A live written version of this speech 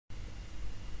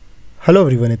Hello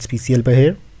everyone, it's PC Helper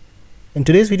here. In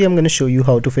today's video I'm going to show you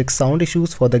how to fix sound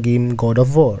issues for the game God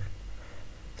of War.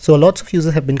 So lots of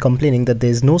users have been complaining that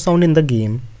there is no sound in the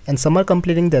game, and some are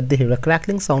complaining that they hear a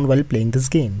crackling sound while playing this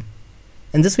game.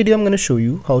 In this video I'm going to show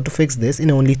you how to fix this in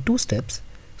only 2 steps.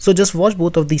 So just watch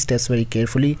both of these steps very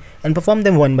carefully and perform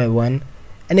them one by one.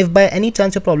 And if by any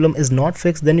chance your problem is not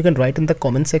fixed, then you can write in the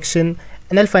comment section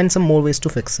and I'll find some more ways to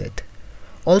fix it.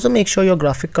 Also make sure your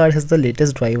graphic card has the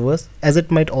latest drivers, as it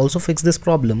might also fix this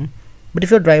problem. But if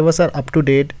your drivers are up to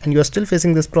date and you are still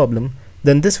facing this problem,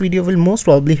 then this video will most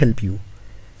probably help you.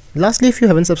 Lastly, if you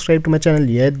haven't subscribed to my channel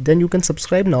yet, then you can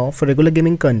subscribe now for regular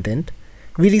gaming content.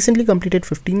 We recently completed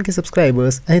 15k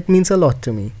subscribers and it means a lot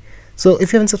to me. So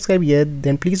if you haven't subscribed yet,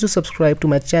 then please do subscribe to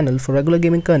my channel for regular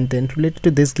gaming content related to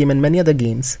this game and many other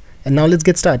games. And now let's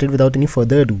get started without any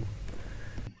further ado.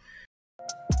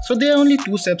 So there are only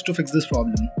 2 steps to fix this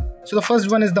problem. So the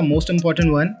first one is the most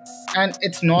important one, and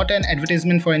it's not an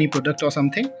advertisement for any product or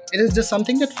something. It is just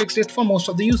something that fixed it for most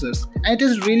of the users, and it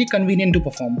is really convenient to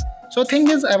perform. So the thing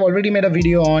is, I've already made a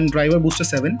video on Driver Booster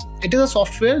 7. It is a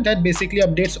software that basically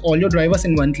updates all your drivers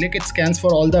in one click. It scans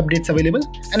for all the updates available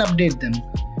and update them.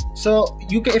 So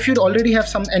if you already have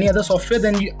any other software,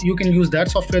 then you can use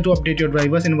that software to update your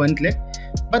drivers in one click.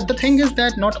 But the thing is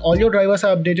that not all your drivers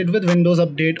are updated with Windows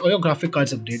Update or your graphic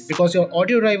cards update, because your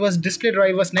audio drivers, display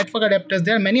drivers, network adapters,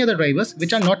 there are many other drivers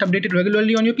which are not updated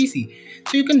regularly on your PC.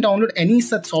 So you can download any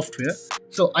such software.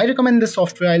 So I recommend this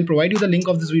software. I'll provide you the link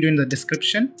of this video in the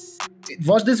description.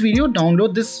 Watch this video,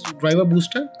 download this driver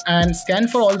booster and scan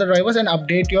for all the drivers and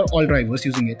update your all drivers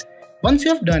using it. Once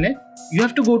you have done it, you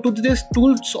have to go to this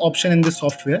tools option in this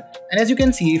software, and as you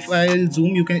can see, if I'll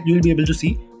zoom, you'll be able to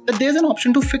see that there's an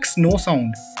option to fix no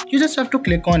sound. You just have to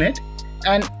click on it,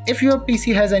 and if your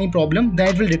PC has any problem, then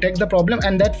it will detect the problem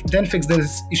and then fix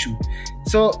this issue.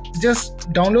 So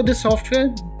just download this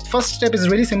software. First step is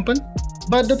really simple,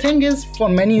 but the thing is, for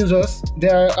many users,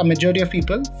 there are a majority of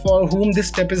people for whom this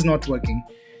step is not working.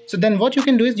 So then what you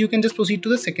can do is you can just proceed to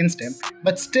the second step.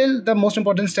 But still, the most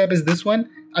important step is this one.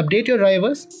 Update your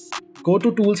drivers, go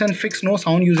to tools and fix no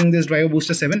sound using this Driver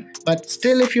Booster 7. But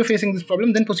still, if you're facing this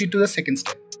problem, then proceed to the second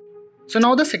step. So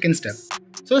now the second step.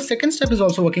 So the second step is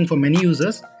also working for many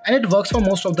users, and it works for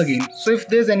most of the games. So if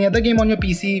there's any other game on your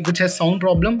PC which has sound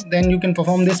problem, then you can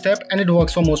perform this step and it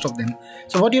works for most of them.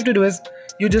 So what you have to do is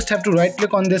you just have to right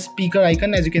click on this speaker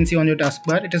icon, as you can see on your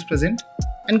taskbar, it is present,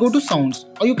 and go to sounds,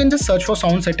 or you can just search for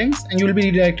sound settings and you will be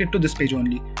redirected to this page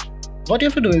only. What you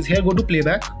have to do is here go to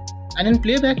playback, and in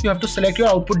playback you have to select your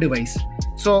output device.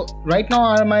 So right now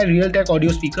are my Realtek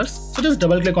audio speakers, so just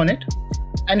double click on it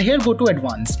and here go to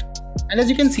advanced. And as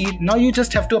you can see, now you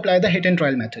just have to apply the hit and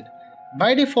trial method.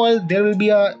 By default, there will be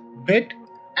a bit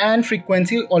and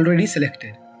frequency already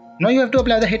selected. Now you have to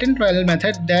apply the hit and trial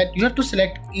method, that you have to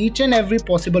select each and every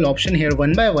possible option here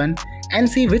one by one and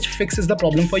see which fixes the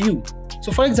problem for you.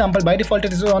 So for example, by default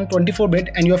it is on 24-bit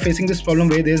and you are facing this problem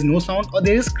where there is no sound or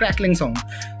there is crackling sound.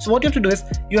 So what you have to do is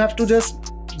you have to just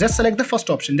select the first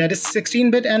option, that is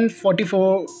 16-bit and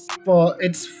 44 for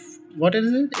what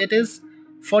is it? It is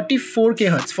 44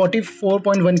 kHz,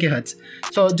 44.1 kHz.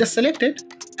 So just select it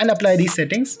and apply these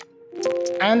settings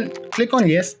and click on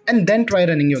yes, and then try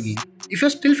running your game. If you're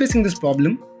still facing this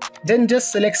problem, then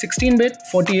just select 16-bit,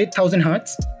 48,000 Hz,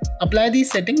 apply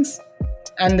these settings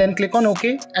and then click on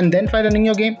OK and then try running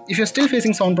your game. If you're still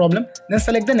facing sound problem, then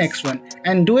select the next one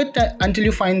and do it until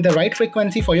you find the right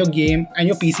frequency for your game and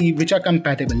your PC which are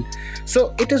compatible.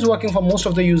 So it is working for most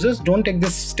of the users. Don't take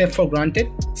this step for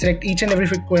granted. Select each and every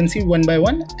frequency one by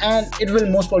one and it will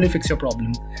most probably fix your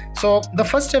problem. So the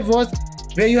first step was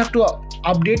where you have to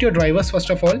update your drivers first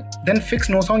of all, then fix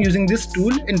no sound using this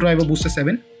tool in Driver Booster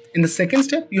 7. In the second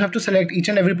step, you have to select each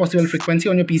and every possible frequency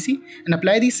on your PC and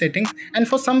apply these settings. And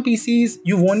for some PCs,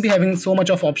 you won't be having so much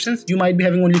of options. You might be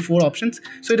having only 4 options.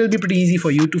 So it will be pretty easy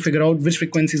for you to figure out which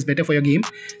frequency is better for your game.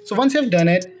 So once you have done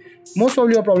it, most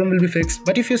probably your problem will be fixed.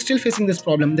 But if you're still facing this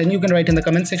problem, then you can write in the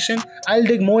comment section. I'll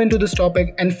dig more into this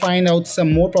topic and find out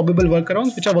some more probable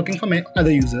workarounds which are working for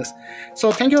other users.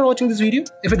 So thank you for watching this video.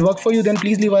 If it worked for you, then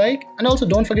please leave a like. And also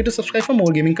don't forget to subscribe for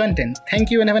more gaming content.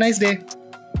 Thank you and have a nice day.